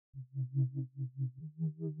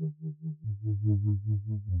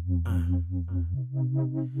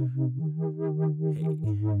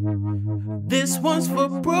This one's for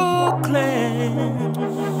Brooklyn.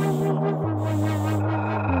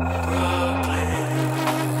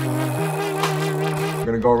 We're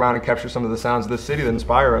gonna go around and capture some of the sounds of the city that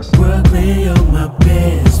inspire us. Brooklyn, you're my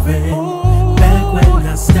best friend. Back when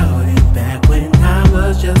I started, back when I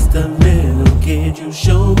was just a little kid, you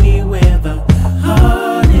showed me where the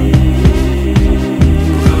heart is.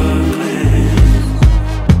 Brooklyn,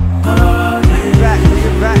 heart is. Back,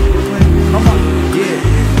 Brooklyn. Come on, yeah.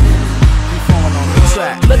 Keep falling on the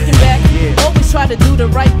track. Looking back, always try to do the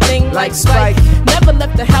right thing like Spike. Never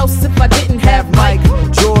left the house if I didn't have Mike.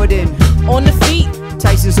 Jordan On the feet,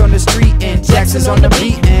 Tyson's on the street and Jackson's on the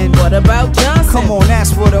beat. And what about Johnson? come on,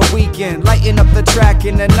 ask for the weekend. Lighten up the track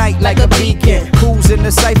in the night like a beacon. Who's in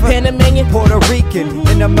the cypher? Panamanian, Puerto Rican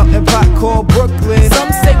in a melting pot called Brooklyn.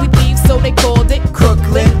 some say we thieves, so they called it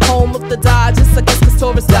Crooklyn. home of the Dodgers. I guess 'cause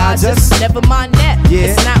tourists dodge us. Dodgers. Never mind that. Yeah.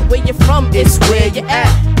 It's not where you're from, it's where you're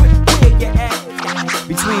at.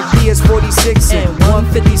 Between PS 46 and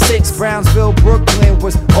 156, Brownsville, Brooklyn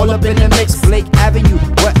was all up in the mix. Blake Avenue,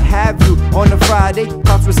 what have you? On a Friday,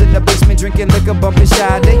 Pops was in the basement drinking liquor, bumping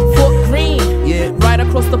Sade. Fort Greene, Yeah. right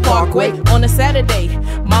across the parkway. On a Saturday,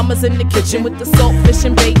 mama's in the kitchen with the salt fish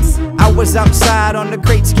and baits. I was outside on the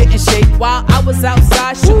crates getting shaped, While I was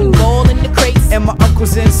outside shooting ball in the crates. and my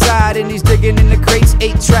uncle's inside and he's digging in the crates.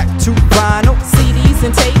 8-track, 2 vinyl. CDs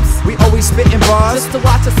and tapes, We always spitting bars. just to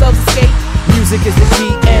watch ourselves escape. Music is the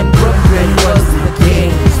key, and Brooklyn was the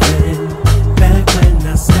game. Back when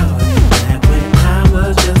I started, back when I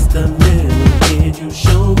was just a little kid, you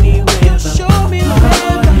showed me where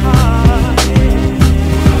the heart is.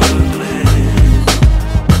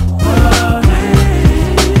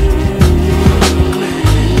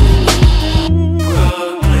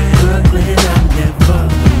 Brooklyn, I'm never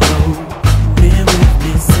alone. Been with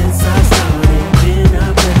me since I started. Been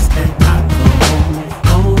a place that I go home.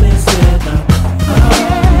 Home is where the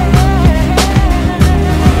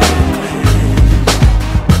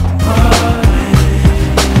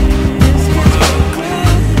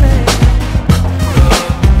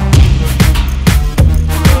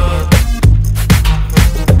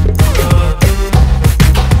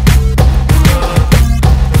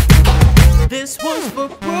this one's for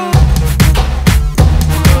Brooklyn.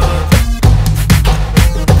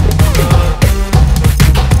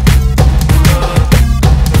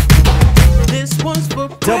 This one's for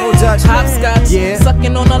Double Dutch, Hopscotch, yeah.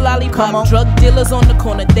 sucking on a Come lollipop. on. Drug dealers on the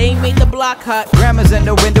corner, they made the block hot. Grandma's in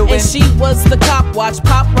the window And and she was the cop. Watch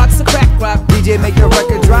pop rocks a crack rock. DJ make the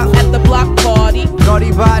record drop. At the block party,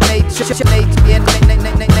 Naughty by nature,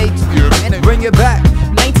 and bring it back.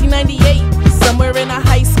 1998, somewhere in a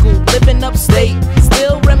high school, living upstate,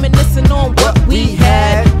 still reminiscing on what we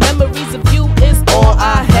had. Memories of you is all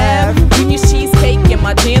I have. Union cheesecake in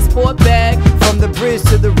my transport bag. From the bridge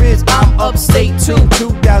to the ridge, I'm upstate too.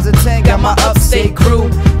 2010 got my upstate crew.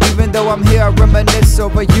 Even though I'm here, I reminisce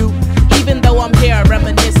over you. Even though I'm here, I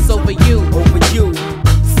reminisce over you. over you.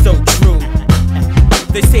 So true.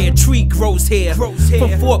 They say a tree grows here. From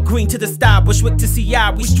Fort Greene to the Star, Bushwick to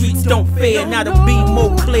CI, we streets don't fare. Now to be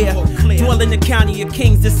more clear, dwell in the county of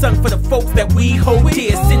kings, is sung for the folks that we hold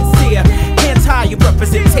dear. Sincere,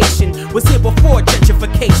 anti-representation was here before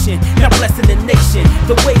gentrification. Now blessing the nation,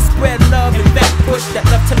 the way spread love and that push that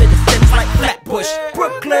love till it ascends like Flatbush.